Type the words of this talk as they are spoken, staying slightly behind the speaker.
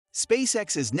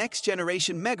SpaceX's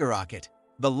next-generation mega-rocket,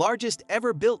 the largest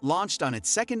ever built, launched on its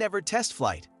second-ever test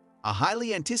flight, a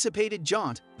highly anticipated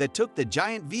jaunt that took the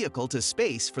giant vehicle to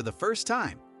space for the first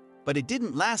time. But it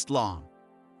didn't last long.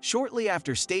 Shortly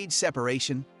after stage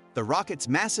separation, the rocket's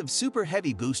massive Super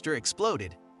Heavy booster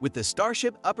exploded, with the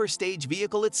Starship upper stage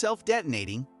vehicle itself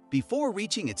detonating before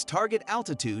reaching its target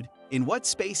altitude in what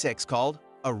SpaceX called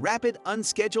a rapid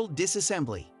unscheduled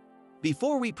disassembly.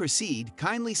 Before we proceed,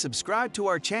 kindly subscribe to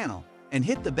our channel and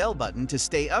hit the bell button to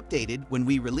stay updated when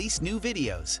we release new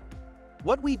videos.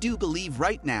 What we do believe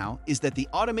right now is that the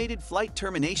automated flight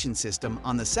termination system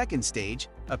on the second stage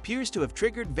appears to have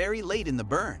triggered very late in the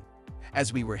burn,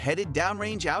 as we were headed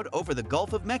downrange out over the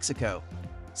Gulf of Mexico,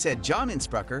 said John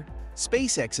Insprucker,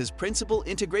 SpaceX's principal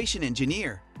integration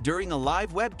engineer, during a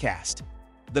live webcast.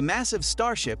 The massive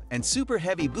Starship and Super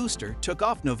Heavy booster took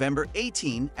off November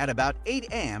 18 at about 8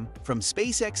 a.m. from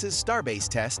SpaceX's Starbase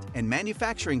test and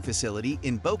manufacturing facility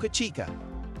in Boca Chica,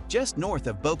 just north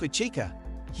of Boca Chica,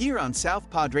 here on South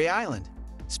Padre Island.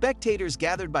 Spectators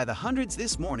gathered by the hundreds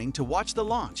this morning to watch the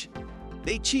launch.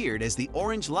 They cheered as the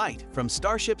orange light from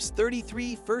Starship's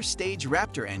 33 first-stage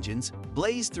Raptor engines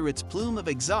blazed through its plume of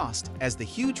exhaust as the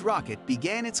huge rocket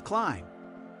began its climb.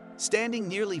 Standing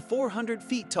nearly 400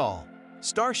 feet tall,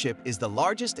 Starship is the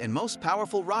largest and most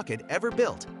powerful rocket ever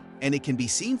built, and it can be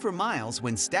seen for miles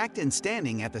when stacked and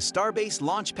standing at the Starbase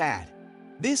launch pad.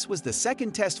 This was the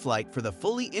second test flight for the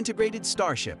fully integrated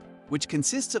Starship, which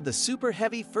consists of the Super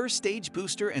Heavy first-stage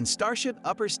booster and Starship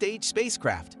upper stage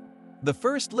spacecraft. The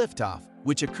first liftoff,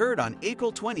 which occurred on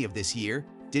April 20 of this year,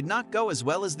 did not go as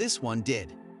well as this one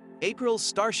did. April's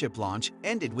Starship launch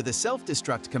ended with a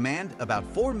self-destruct command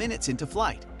about 4 minutes into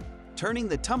flight, turning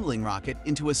the tumbling rocket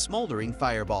into a smoldering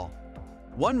fireball.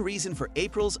 One reason for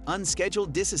April's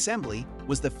unscheduled disassembly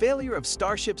was the failure of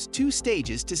Starship's 2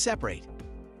 stages to separate.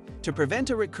 To prevent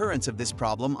a recurrence of this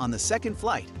problem on the second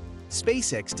flight,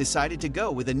 SpaceX decided to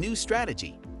go with a new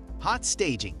strategy, hot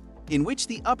staging, in which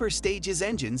the upper stage's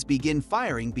engines begin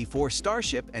firing before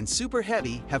Starship and Super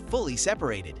Heavy have fully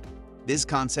separated. This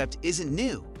concept isn't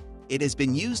new. It has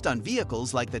been used on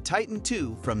vehicles like the Titan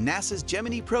II from NASA's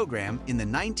Gemini program in the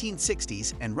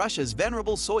 1960s and Russia's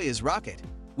venerable Soyuz rocket,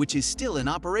 which is still in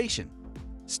operation.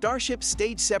 Starship's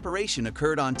stage separation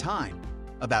occurred on time,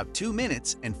 about 2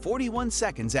 minutes and 41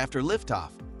 seconds after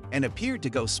liftoff, and appeared to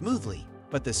go smoothly,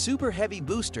 but the Super Heavy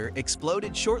booster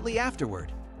exploded shortly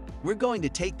afterward. We're going to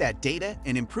take that data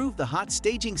and improve the hot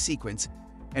staging sequence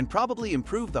and probably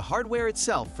improve the hardware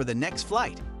itself for the next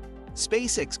flight,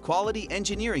 SpaceX Quality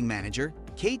Engineering Manager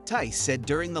Kate Tice said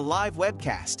during the live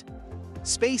webcast.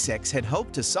 SpaceX had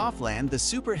hoped to soft land the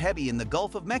Super Heavy in the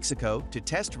Gulf of Mexico to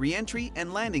test re-entry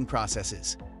and landing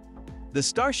processes. The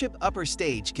Starship upper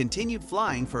stage continued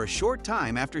flying for a short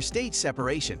time after stage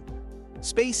separation.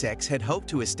 SpaceX had hoped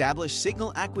to establish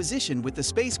signal acquisition with the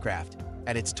spacecraft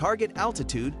at its target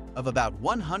altitude of about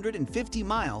 150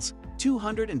 miles,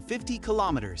 250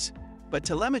 kilometers. But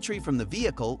telemetry from the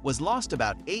vehicle was lost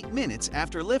about 8 minutes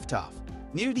after liftoff,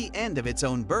 near the end of its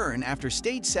own burn after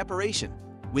stage separation,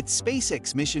 with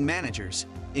SpaceX mission managers,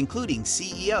 including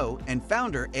CEO and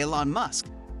founder Elon Musk,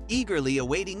 eagerly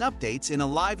awaiting updates in a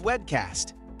live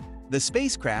webcast. The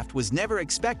spacecraft was never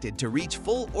expected to reach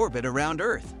full orbit around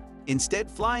Earth, instead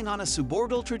flying on a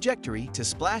suborbital trajectory to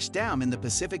splash down in the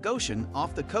Pacific Ocean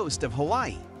off the coast of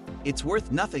Hawaii. It's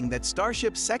worth nothing that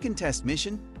Starship's second test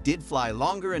mission did fly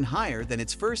longer and higher than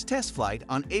its first test flight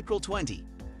on April 20,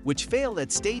 which failed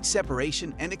at stage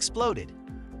separation and exploded.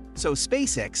 So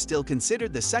SpaceX still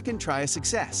considered the second try a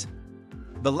success.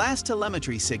 The last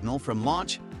telemetry signal from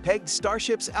launch pegged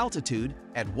Starship's altitude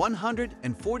at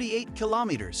 148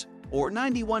 kilometers, or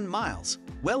 91 miles,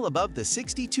 well above the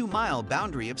 62-mile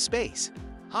boundary of space.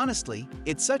 Honestly,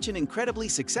 it's such an incredibly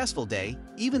successful day,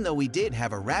 even though we did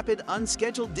have a rapid,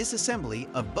 unscheduled disassembly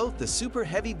of both the Super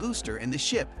Heavy booster and the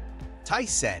ship,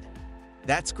 Tice said.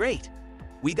 That's great.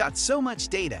 We got so much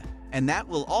data, and that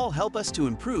will all help us to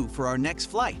improve for our next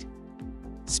flight.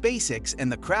 SpaceX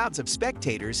and the crowds of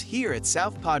spectators here at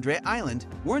South Padre Island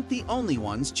weren't the only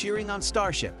ones cheering on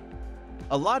Starship.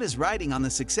 A lot is riding on the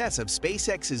success of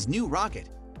SpaceX's new rocket,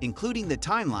 including the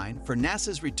timeline for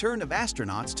NASA's return of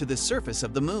astronauts to the surface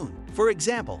of the Moon. For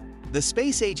example, the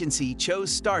space agency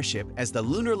chose Starship as the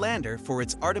lunar lander for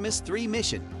its Artemis 3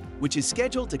 mission, which is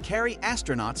scheduled to carry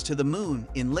astronauts to the Moon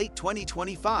in late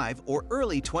 2025 or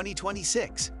early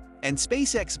 2026. And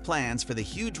SpaceX plans for the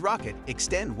huge rocket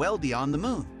extend well beyond the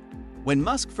Moon. When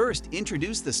Musk first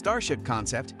introduced the Starship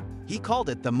concept, he called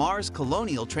it the Mars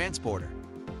Colonial Transporter.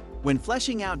 When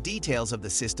fleshing out details of the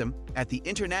system at the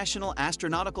International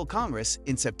Astronautical Congress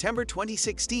in September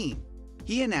 2016,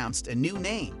 he announced a new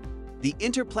name, the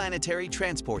Interplanetary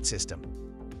Transport System.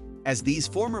 As these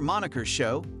former monikers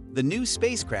show, the new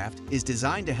spacecraft is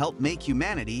designed to help make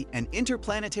humanity an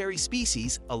interplanetary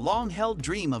species, a long-held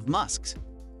dream of Musk's.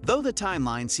 Though the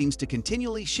timeline seems to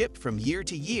continually shift from year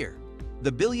to year,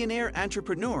 the billionaire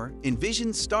entrepreneur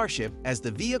envisions Starship as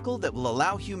the vehicle that will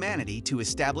allow humanity to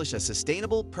establish a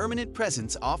sustainable, permanent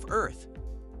presence off Earth.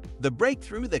 The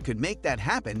breakthrough that could make that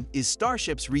happen is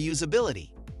Starship's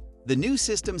reusability. The new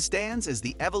system stands as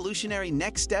the evolutionary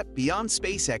next step beyond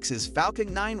SpaceX's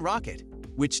Falcon 9 rocket,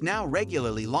 which now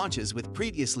regularly launches with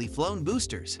previously flown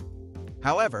boosters.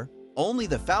 However, only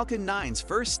the Falcon 9's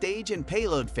first stage and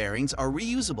payload fairings are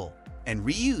reusable, and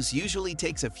reuse usually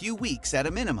takes a few weeks at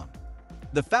a minimum.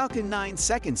 The Falcon 9's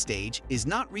second stage is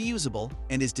not reusable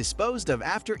and is disposed of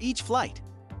after each flight.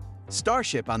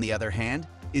 Starship, on the other hand,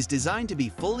 is designed to be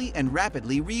fully and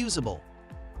rapidly reusable.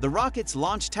 The rocket's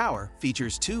launch tower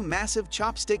features two massive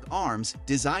chopstick arms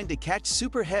designed to catch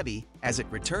Super Heavy as it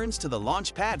returns to the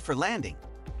launch pad for landing,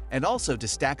 and also to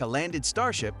stack a landed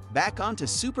Starship back onto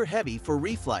Super Heavy for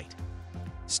reflight.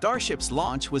 Starship's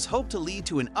launch was hoped to lead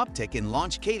to an uptick in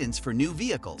launch cadence for new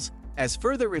vehicles, as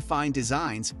further refined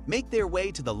designs make their way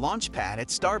to the launch pad at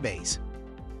Starbase.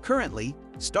 Currently,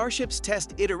 Starship's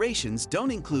test iterations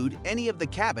don't include any of the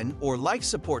cabin or life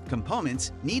support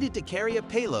components needed to carry a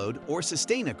payload or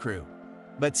sustain a crew.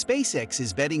 But SpaceX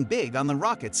is betting big on the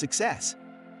rocket's success.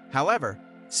 However,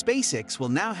 SpaceX will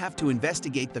now have to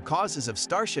investigate the causes of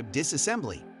Starship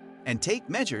disassembly and take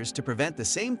measures to prevent the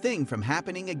same thing from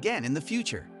happening again in the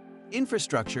future.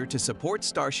 Infrastructure to support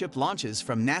Starship launches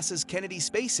from NASA's Kennedy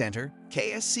Space Center,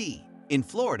 KSC, in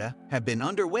Florida have been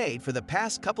underway for the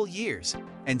past couple years,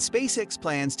 and SpaceX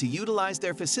plans to utilize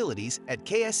their facilities at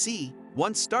KSC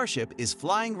once Starship is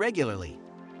flying regularly.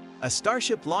 A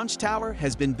Starship launch tower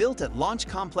has been built at Launch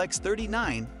Complex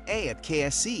 39A at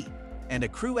KSC, and a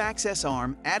crew access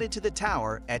arm added to the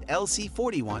tower at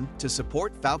LC-41 to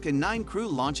support Falcon 9 crew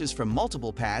launches from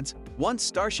multiple pads once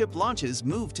Starship launches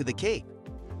move to the Cape.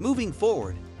 Moving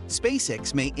forward,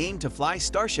 SpaceX may aim to fly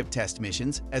Starship test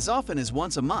missions as often as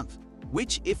once a month,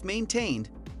 which, if maintained,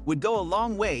 would go a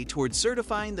long way towards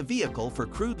certifying the vehicle for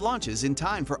crewed launches in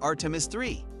time for Artemis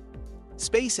 3.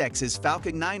 SpaceX's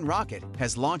Falcon 9 rocket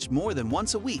has launched more than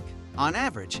once a week, on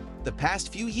average, the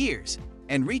past few years,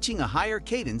 and reaching a higher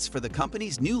cadence for the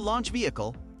company's new launch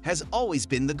vehicle has always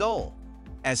been the goal.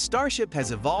 As Starship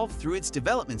has evolved through its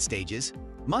development stages,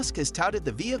 Musk has touted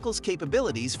the vehicle's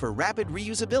capabilities for rapid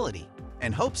reusability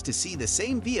and hopes to see the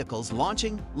same vehicles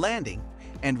launching, landing,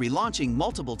 and relaunching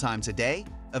multiple times a day,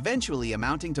 eventually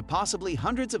amounting to possibly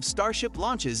hundreds of Starship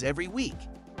launches every week.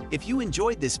 If you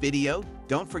enjoyed this video,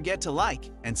 don't forget to like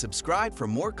and subscribe for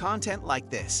more content like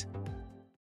this.